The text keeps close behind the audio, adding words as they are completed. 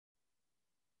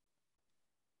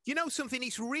You know something,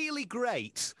 it's really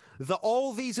great that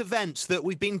all these events that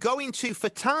we've been going to for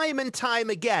time and time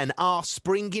again are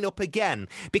springing up again,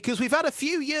 because we've had a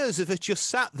few years of us just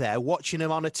sat there watching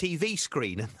them on a TV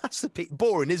screen, and that's a bit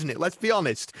boring, isn't it? Let's be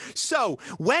honest. So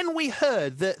when we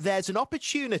heard that there's an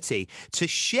opportunity to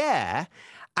share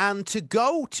and to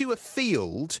go to a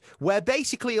field where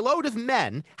basically a load of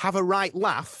men have a right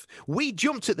laugh, we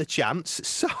jumped at the chance.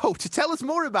 So to tell us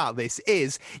more about this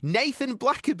is Nathan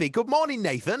Blackerby. Good morning,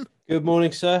 Nathan. Good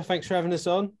morning, sir. Thanks for having us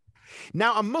on.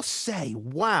 Now, I must say,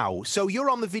 wow. So you're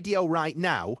on the video right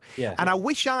now, Yeah. and I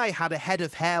wish I had a head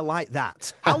of hair like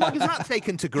that. How long has that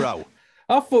taken to grow?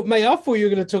 I thought you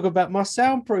were going to talk about my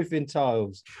soundproofing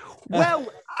tiles. Well,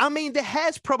 I mean, the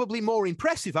hair's probably more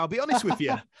impressive, I'll be honest with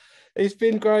you. It's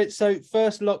been great. So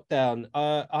first lockdown,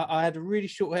 I had a really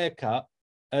short haircut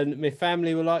and my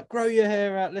family were like, grow your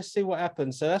hair out. Let's see what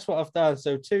happens. So that's what I've done.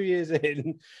 So 2 years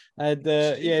in and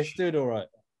yeah, it's doing all right.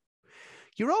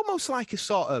 You're almost like a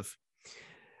sort of,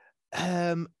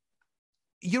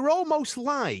 you're almost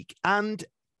like, and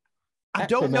I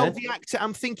don't know the actor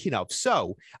I'm thinking of.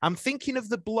 So I'm thinking of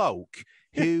the bloke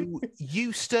who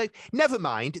used to, never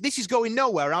mind, this is going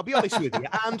nowhere, I'll be honest with you.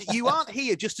 And you aren't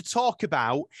here just to talk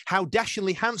about how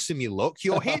dashingly handsome you look.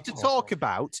 You're here to talk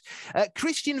about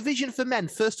Christian Vision for Men,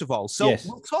 first of all. So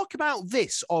We'll talk about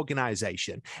this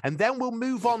organisation, and then we'll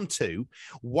move on to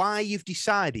why you've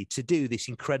decided to do this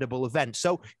incredible event.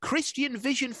 So Christian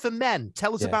Vision for Men,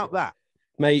 tell us about that.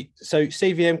 Mate, so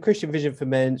CVM, Christian Vision for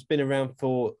Men, has been around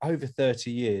for over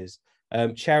 30 years.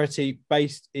 Charity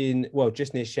based in, well,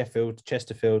 just near Sheffield,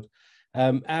 Chesterfield.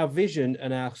 Our vision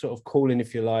and our sort of calling,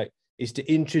 if you like, is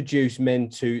to introduce men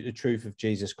to the truth of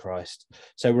Jesus Christ.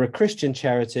 So we're a Christian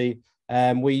charity.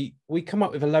 We come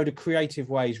up with a load of creative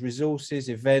ways, resources,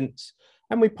 events,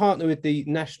 and we partner with the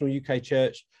National UK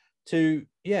Church to,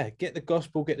 get the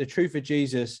gospel, get the truth of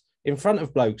Jesus in front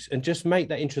of blokes and just make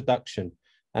that introduction.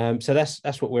 So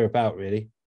that's what we're about, really.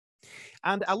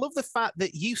 And I love the fact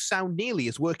that you sound nearly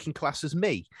as working class as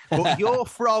me, but you're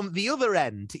from the other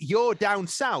end. You're down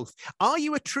south. Are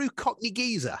you a true Cockney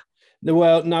geezer?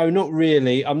 Well, no, not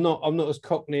really. I'm not as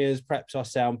Cockney as perhaps I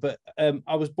sound, but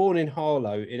I was born in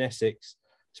Harlow in Essex,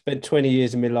 spent 20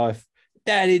 years of my life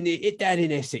down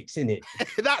in Essex, isn't it?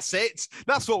 That's it.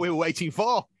 That's what we were waiting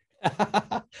for.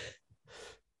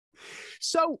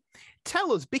 So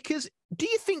tell us, because do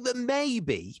you think that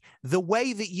maybe the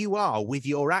way that you are with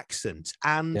your accent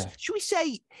and, should we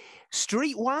say,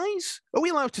 streetwise? Are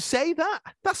we allowed to say that?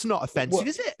 That's not offensive,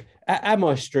 is it? Am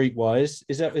I streetwise?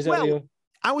 Is that what you're...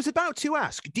 I was about to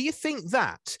ask, do you think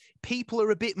that people are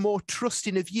a bit more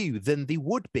trusting of you than they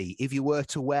would be if you were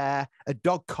to wear a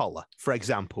dog collar, for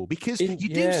example? Because you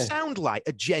do sound like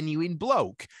a genuine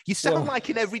bloke. You sound like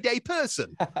an everyday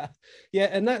person. Yeah,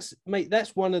 and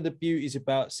that's one of the beauties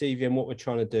about CVM, what we're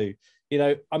trying to do. You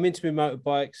know, I'm into my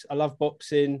motorbikes. I love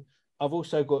boxing. I've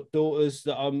also got daughters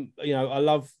that I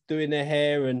love doing their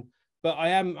hair but I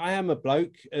am a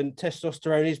bloke and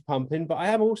testosterone is pumping, but I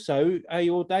am also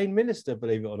a ordained minister,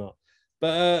 believe it or not.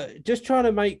 But just trying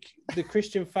to make the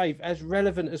Christian faith as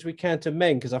relevant as we can to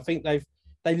men, because I think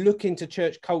they look into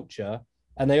church culture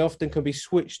and they often can be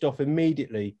switched off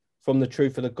immediately from the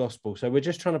truth of the gospel. So we're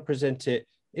just trying to present it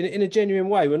in a genuine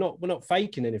way. We're not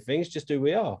faking anything. It's just who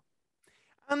we are.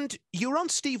 And you were on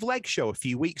Steve Legg's show a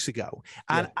few weeks ago,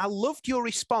 and I loved your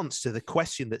response to the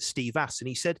question that Steve asked. And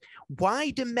he said, why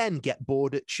do men get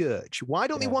bored at church? Why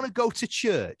don't they want to go to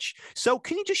church? So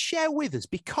can you just share with us?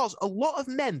 Because a lot of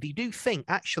men, they do think,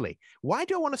 actually, why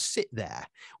do I want to sit there?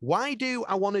 Why do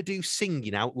I want to do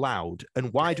singing out loud?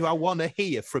 And why do I want to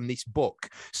hear from this book?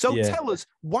 So tell us,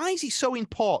 why is it so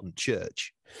important,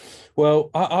 church? Well,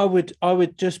 I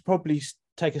would just probably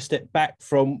take a step back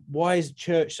from why is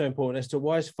church so important as to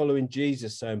why is following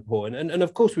Jesus so important. And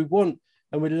of course we want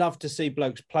and we'd love to see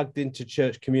blokes plugged into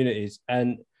church communities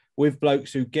and with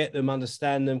blokes who get them,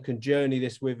 understand them, can journey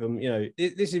this with them. You know,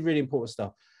 this is really important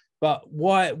stuff. But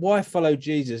why follow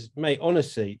Jesus? Mate,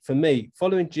 honestly, for me,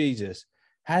 following Jesus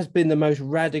has been the most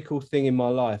radical thing in my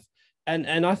life.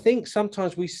 And I think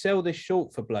sometimes we sell this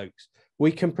short for blokes.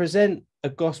 We can present a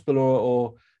gospel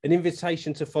or an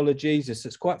invitation to follow Jesus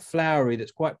that's quite flowery,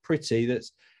 that's quite pretty,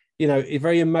 that's,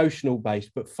 very emotional based.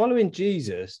 But following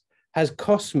Jesus has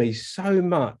cost me so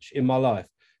much in my life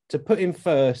to put him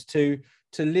first, to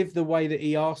live the way that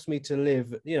he asked me to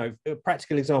live, a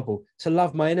practical example, to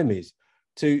love my enemies,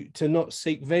 to not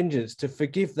seek vengeance, to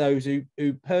forgive those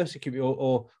who persecute me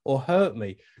or hurt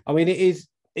me. I mean,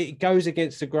 it goes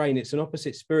against the grain. It's an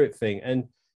opposite spirit thing. And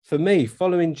for me,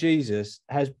 following Jesus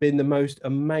has been the most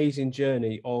amazing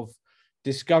journey of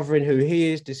discovering who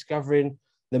he is, discovering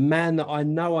the man that I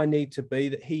know I need to be,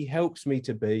 that he helps me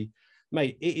to be.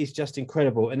 Mate, it is just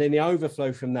incredible. And then the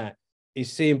overflow from that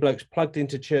is seeing blokes plugged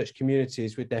into church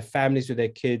communities with their families, with their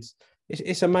kids.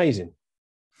 It's amazing.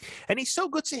 And it's so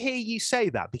good to hear you say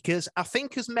that, because I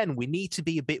think as men, we need to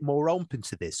be a bit more open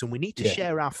to this, and we need to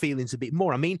share our feelings a bit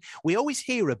more. I mean, we always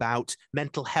hear about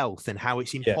mental health and how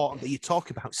it's important that you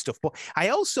talk about stuff. But I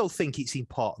also think it's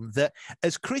important that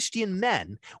as Christian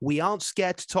men, we aren't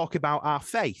scared to talk about our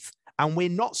faith. And we're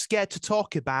not scared to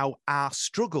talk about our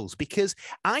struggles, because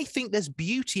I think there's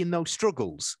beauty in those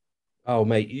struggles. Oh,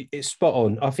 mate, it's spot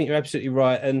on. I think you're absolutely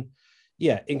right. And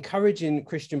yeah, encouraging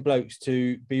Christian blokes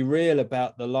to be real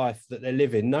about the life that they're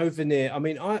living. No veneer. I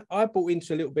mean, I bought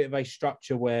into a little bit of a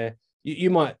structure where you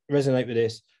might resonate with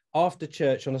this. After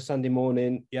church on a Sunday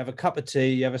morning, you have a cup of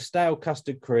tea, you have a stale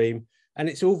custard cream, and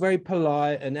it's all very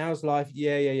polite. And how's life?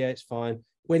 Yeah, it's fine.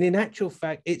 When in actual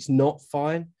fact, it's not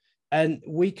fine. And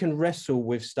we can wrestle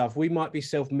with stuff. We might be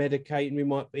self-medicating. We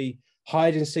might be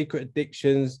hiding secret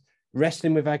addictions,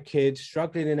 wrestling with our kids,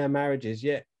 struggling in our marriages.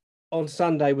 Yet on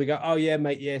Sunday, we go, oh, yeah,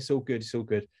 mate, yeah, it's all good. It's all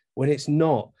good. When it's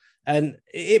not. And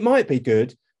it might be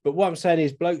good. But what I'm saying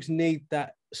is blokes need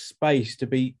that space to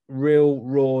be real,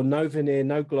 raw, no veneer,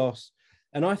 no gloss.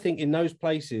 And I think in those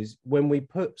places, when we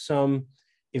put some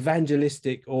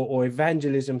evangelistic or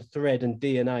evangelism thread and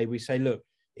DNA, we say, look,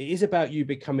 it is about you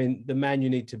becoming the man you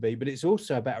need to be, but it's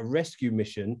also about a rescue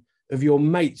mission of your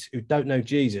mates who don't know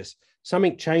Jesus.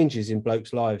 Something changes in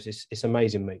blokes' lives. It's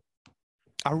amazing, mate.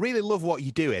 I really love what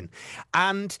you're doing,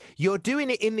 and you're doing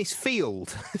it in this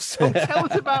field. So tell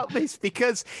us about this,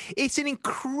 because it's an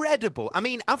incredible, I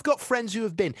mean, I've got friends who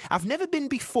have been, I've never been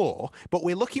before, but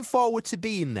we're looking forward to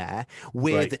being there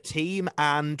with the team,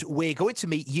 and we're going to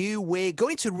meet you. We're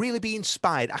going to really be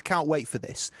inspired. I can't wait for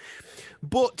this.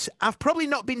 But I've probably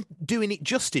not been doing it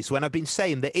justice when I've been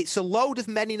saying that it's a load of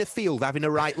men in a field having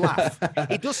a right laugh.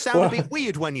 It does sound a bit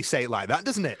weird when you say it like that,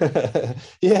 doesn't it?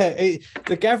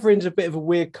 The gathering's a bit of a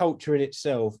weird culture in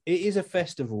itself. It is a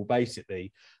festival,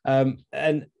 basically. And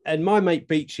my mate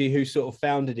Beachy, who sort of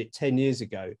founded it 10 years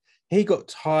ago, he got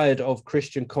tired of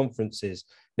Christian conferences.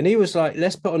 And he was like,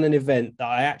 let's put on an event that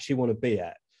I actually want to be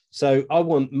at. So I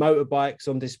want motorbikes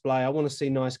on display. I want to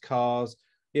see nice cars.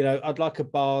 You know, I'd like a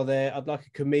bar there. I'd like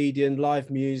a comedian, live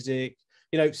music.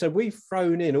 You know, so we've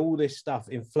thrown in all this stuff,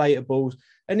 inflatables,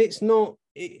 and it's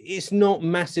not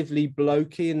massively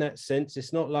blokey in that sense.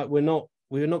 It's not like we've not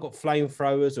got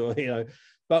flamethrowers or, you know,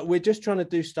 but we're just trying to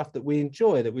do stuff that we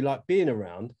enjoy, that we like being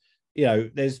around. You know,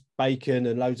 there's bacon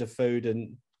and loads of food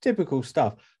and typical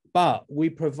stuff, but we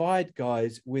provide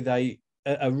guys with a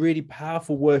really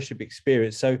powerful worship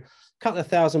experience. So a couple of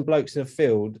thousand blokes in a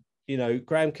field. You know,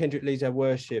 Graham Kendrick leads our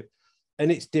worship,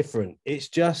 and it's different. It's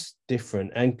just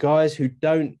different. And guys who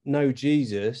don't know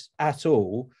Jesus at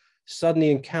all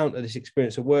suddenly encounter this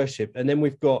experience of worship. And then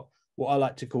we've got what I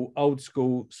like to call old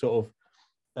school sort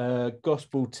of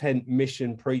gospel tent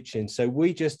mission preaching. So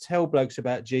we just tell blokes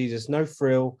about Jesus, no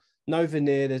frill, no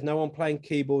veneer. There's no one playing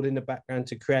keyboard in the background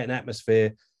to create an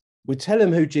atmosphere. We tell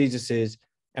them who Jesus is,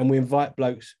 and we invite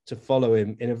blokes to follow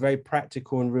him in a very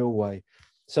practical and real way.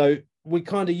 So we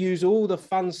kind of use all the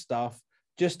fun stuff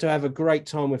just to have a great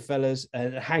time with fellas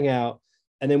and hang out.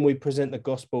 And then we present the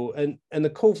gospel. And the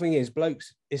cool thing is,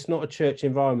 blokes, it's not a church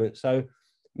environment. So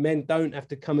men don't have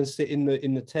to come and sit in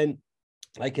the tent.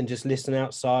 They can just listen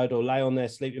outside or lay on their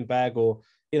sleeping bag, or,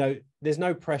 you know, there's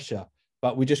no pressure,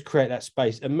 but we just create that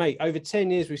space. And mate, over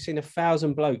 10 years, we've seen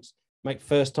 1,000 blokes make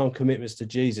first-time commitments to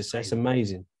Jesus. That's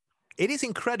amazing. It is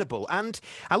incredible. And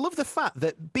I love the fact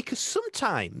that, because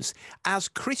sometimes as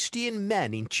Christian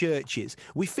men in churches,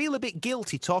 we feel a bit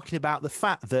guilty talking about the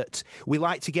fact that we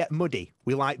like to get muddy,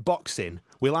 we like boxing,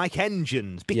 we like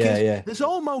engines, because there's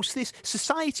almost this,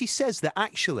 society says that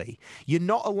actually you're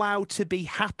not allowed to be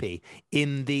happy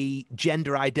in the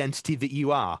gender identity that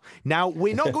you are. Now,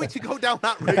 we're not going to go down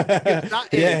that route, because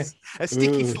that is a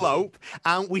sticky slope,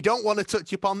 and we don't want to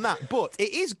touch upon that. But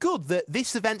it is good that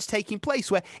this event's taking place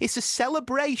where it's a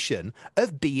celebration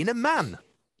of being a man.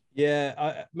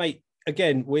 Yeah, mate,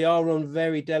 again, we are on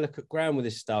very delicate ground with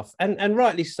this stuff, and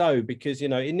rightly so, because, you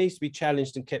know, it needs to be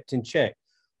challenged and kept in check.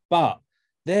 But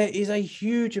there is a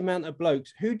huge amount of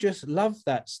blokes who just love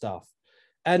that stuff.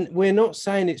 And we're not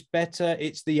saying it's better,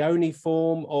 it's the only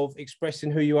form of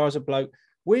expressing who you are as a bloke.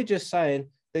 We're just saying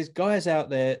there's guys out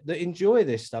there that enjoy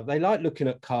this stuff. They like looking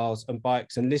at cars and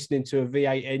bikes and listening to a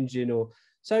V8 engine, or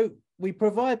so we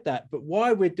provide that. But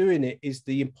why we're doing it is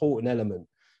the important element.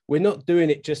 We're not doing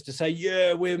it just to say,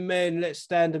 yeah, we're men, let's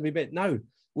stand and be men. No,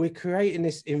 we're creating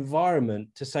this environment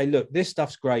to say, look, this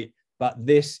stuff's great, but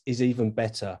this is even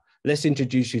better. Let's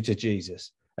introduce you to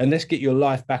Jesus. and let's get your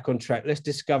life back on track. Let's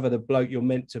discover the bloke you're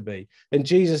meant to be. And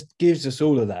Jesus gives us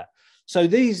all of that. So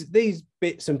these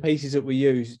bits and pieces that we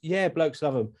use, yeah, blokes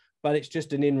love them, but it's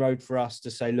just an inroad for us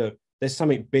to say, look, there's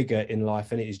something bigger in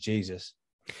life, and it is Jesus.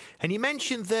 And you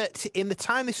mentioned that in the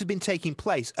time this has been taking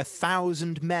place,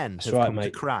 1,000 men That's have right, come to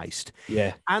mate. Christ.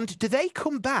 Yeah. And do they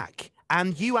come back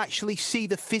and you actually see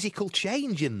the physical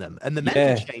change in them and the mental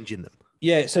Yeah. change in them?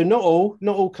 Yeah, so not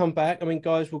all come back. I mean,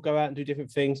 guys will go out and do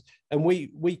different things, and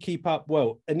we keep up.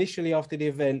 Well, initially after the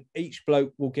event, each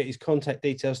bloke will get his contact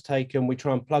details taken. We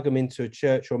try and plug them into a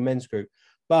church or men's group.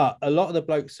 But a lot of the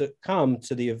blokes that come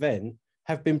to the event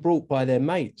have been brought by their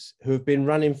mates who have been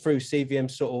running through CVM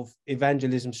sort of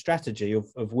evangelism strategy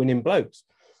of winning blokes.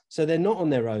 So they're not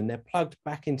on their own. They're plugged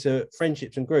back into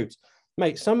friendships and groups.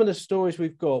 Mate, some of the stories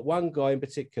we've got, one guy in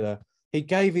particular, he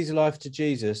gave his life to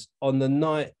Jesus on the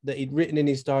night that he'd written in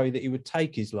his diary that he would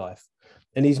take his life.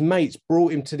 And his mates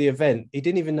brought him to the event. He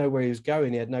didn't even know where he was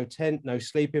going. He had no tent, no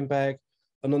sleeping bag.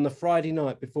 And on the Friday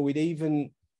night, before we'd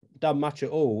even done much at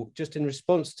all, just in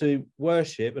response to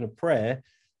worship and a prayer,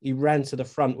 he ran to the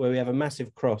front where we have a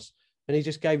massive cross and he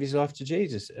just gave his life to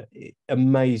Jesus.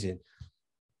 Amazing.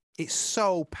 It's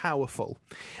so powerful.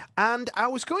 And I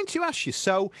was going to ask you,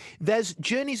 so there's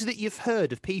journeys that you've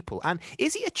heard of people, and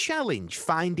is it a challenge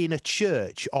finding a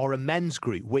church or a men's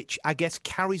group, which I guess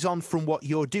carries on from what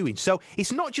you're doing? So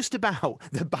it's not just about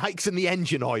the bikes and the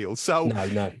engine oil. So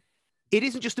No. It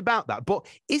isn't just about that, but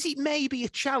is it maybe a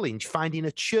challenge finding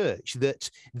a church that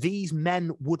these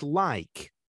men would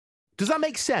like? Does that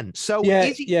make sense? So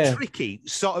is it tricky,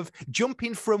 sort of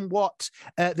jumping from what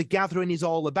the gathering is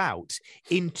all about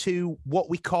into what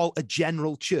we call a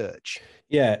general church?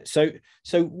 Yeah, so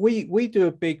we do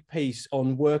a big piece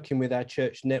on working with our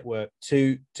church network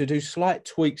to do slight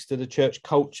tweaks to the church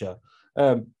culture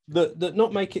that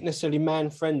not make it necessarily man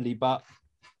friendly, but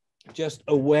just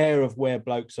aware of where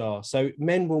blokes are. So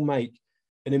men will make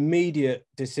an immediate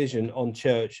decision on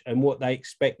church and what they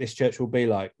expect this church will be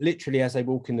like, literally as they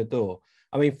walk in the door.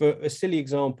 I mean, for a silly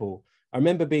example, I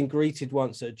remember being greeted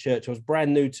once at a church I was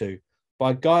brand new to by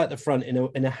a guy at the front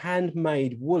in a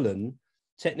handmade woolen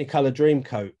Technicolor dream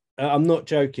coat. I'm not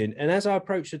joking. And as I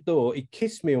approached the door, he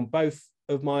kissed me on both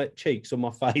of my cheeks, on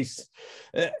my face.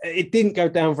 It didn't go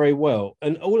down very well.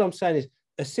 And all I'm saying is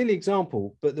a silly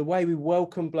example, but the way we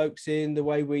welcome blokes in, the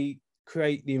way we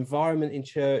create the environment in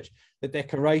church, the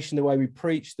decoration, the way we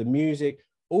preach, the music,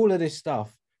 all of this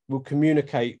stuff will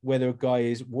communicate whether a guy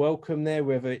is welcome there,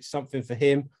 whether it's something for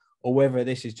him, or whether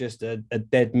this is just a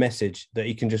dead message that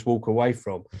he can just walk away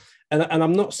from. And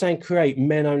I'm not saying create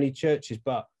men-only churches,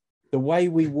 but the way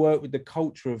we work with the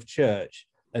culture of church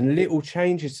and little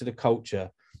changes to the culture,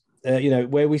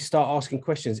 where we start asking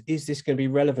questions, is this going to be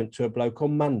relevant to a bloke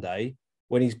on Monday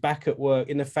when he's back at work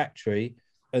in the factory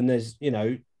and there's,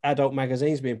 adult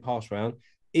magazines being passed around?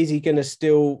 Is he going to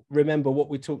still remember what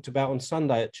we talked about on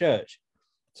Sunday at church?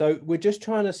 So we're just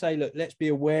trying to say, look, let's be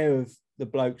aware of the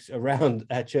blokes around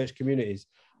our church communities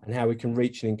and how we can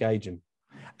reach and engage them.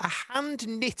 A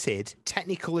hand-knitted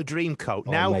Technicolor dream coat.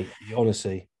 Oh, now, mate,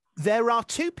 honestly, there are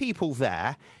two people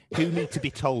there who need to be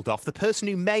told off: the person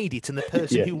who made it and the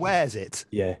person who wears it.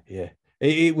 Yeah.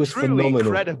 It was truly phenomenal.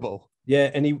 Incredible. Yeah,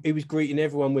 and he was greeting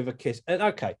everyone with a kiss. And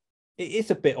okay, it's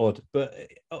a bit odd, but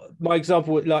my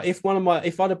example, like if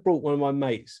I'd have brought one of my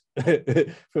mates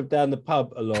from down the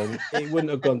pub along, it wouldn't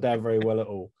have gone down very well at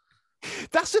all.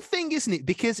 That's the thing, isn't it?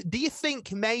 Because do you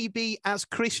think maybe as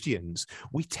Christians,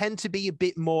 we tend to be a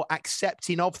bit more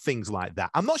accepting of things like that?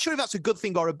 I'm not sure if that's a good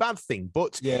thing or a bad thing,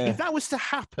 but if that was to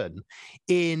happen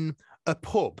in a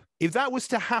pub, if that was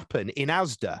to happen in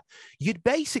Asda, you'd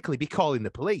basically be calling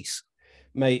the police.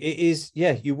 Mate, it is,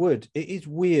 you would. It is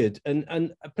weird.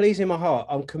 And please, in my heart,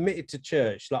 I'm committed to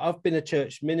church. Like, I've been a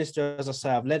church minister, as I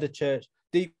say, I've led a church,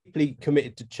 deeply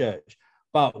committed to church.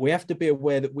 But we have to be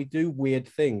aware that we do weird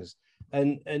things.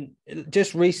 And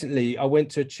just recently, I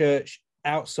went to a church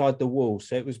outside the wall.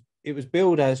 So it was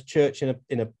billed as church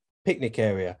in a picnic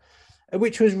area,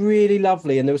 which was really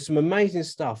lovely. And there was some amazing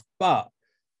stuff. But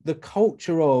the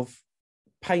culture of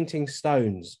painting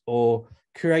stones or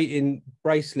creating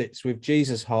bracelets with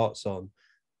Jesus hearts on,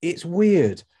 it's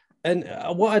weird. And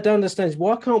what I don't understand is,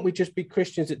 why can't we just be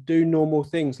Christians that do normal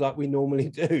things like we normally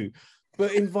do,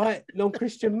 but invite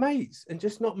non-Christian mates and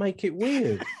just not make it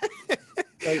weird?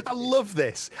 I love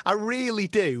this. I really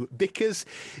do, because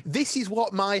this is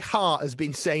what my heart has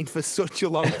been saying for such a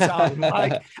long time.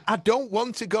 Like, I don't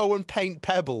want to go and paint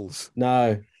pebbles.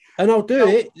 No. And I'll do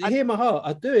it. Hear my heart.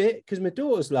 I'll do it because my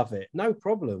daughters love it. No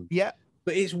problem. Yeah.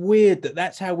 But it's weird that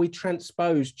that's how we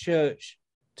transpose church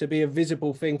to be a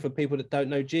visible thing for people that don't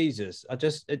know Jesus.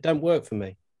 It don't work for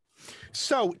me.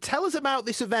 So tell us about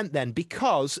this event then,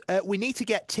 because we need to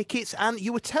get tickets. And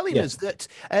you were telling us that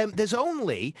there's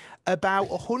only about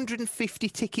 150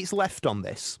 tickets left on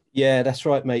this. Yeah, that's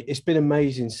right, mate. It's been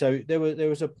amazing. So there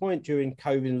was a point during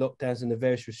COVID lockdowns and the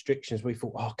various restrictions we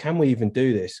thought, oh, can we even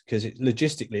do this? Because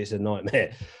logistically it's a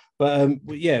nightmare. But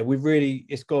yeah,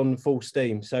 it's gone full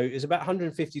steam. So there's about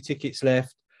 150 tickets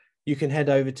left. You can head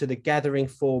over to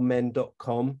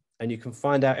thegathering4men.com and you can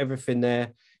find out everything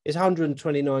there. It's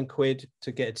 129 quid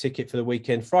to get a ticket for the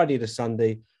weekend, Friday to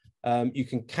Sunday. You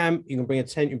can camp, you can bring a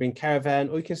tent, you can bring a caravan,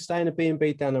 or you can stay in a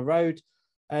B&B down the road.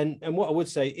 And what I would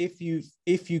say, if you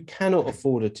cannot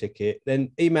afford a ticket,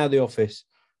 then email the office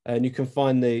and you can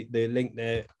find the link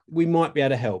there. We might be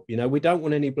able to help. You know, we don't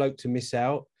want any bloke to miss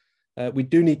out. We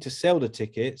do need to sell the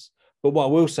tickets. But what I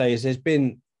will say is there's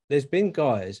been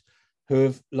guys who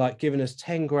have like given us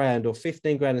 10 grand or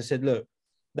 15 grand and said, look,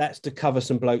 that's to cover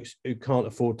some blokes who can't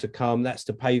afford to come. That's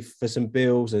to pay for some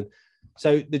bills. And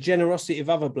so the generosity of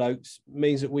other blokes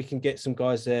means that we can get some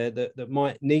guys there that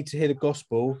might need to hear the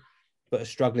gospel, but are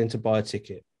struggling to buy a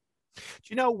ticket. Do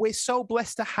you know, we're so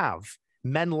blessed to have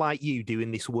men like you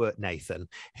doing this work, Nathan,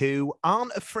 who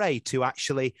aren't afraid to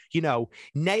actually,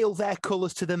 nail their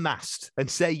colours to the mast and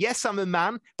say, yes, I'm a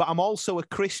man, but I'm also a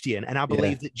Christian. And I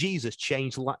believe that Jesus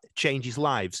changes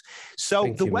lives.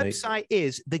 So the website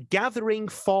is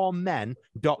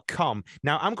thegathering4men.com.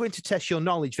 Now, I'm going to test your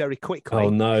knowledge very quickly.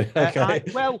 Oh, no. Okay.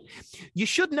 Well, you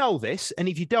should know this. And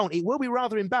if you don't, it will be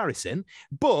rather embarrassing.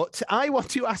 But I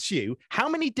want to ask you, how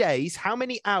many days, how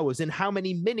many hours, and how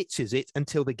many minutes is it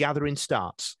until the gathering starts?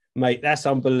 Mate, that's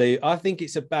unbelievable. I think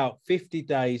it's about 50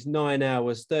 days, 9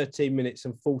 hours, 13 minutes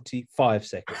and 45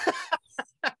 seconds.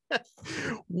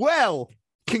 Well,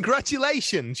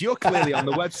 congratulations. You're clearly on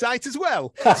the website as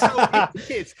well. So it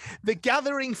is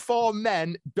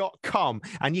thegathering4men.com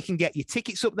and you can get your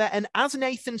tickets up there. And as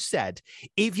Nathan said,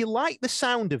 if you like the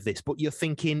sound of this, but you're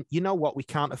thinking, you know what, we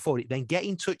can't afford it, then get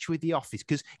in touch with the office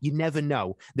because you never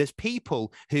know. There's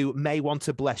people who may want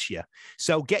to bless you.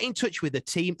 So get in touch with the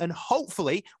team and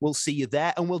hopefully we'll see you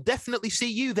there. And we'll definitely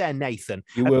see you there, Nathan.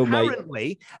 You will, mate.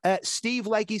 Apparently, Steve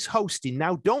Legg is hosting.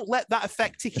 Now, don't let that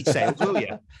affect ticket sales, will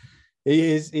you?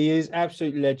 He is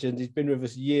absolute legend. He's been with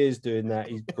us years doing that.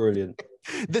 He's brilliant.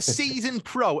 The seasoned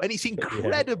pro, and it's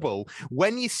incredible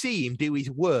when you see him do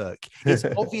his work. It's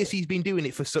obvious he's been doing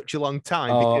it for such a long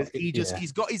time because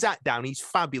he's got his act down. He's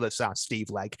fabulous,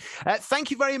 Steve Legg. Thank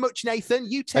you very much,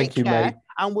 Nathan. You take care, mate.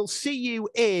 And we'll see you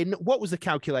in, what was the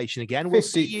calculation again?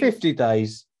 50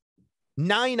 days.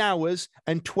 9 hours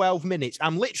and 12 minutes.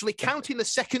 I'm literally counting the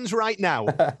seconds right now.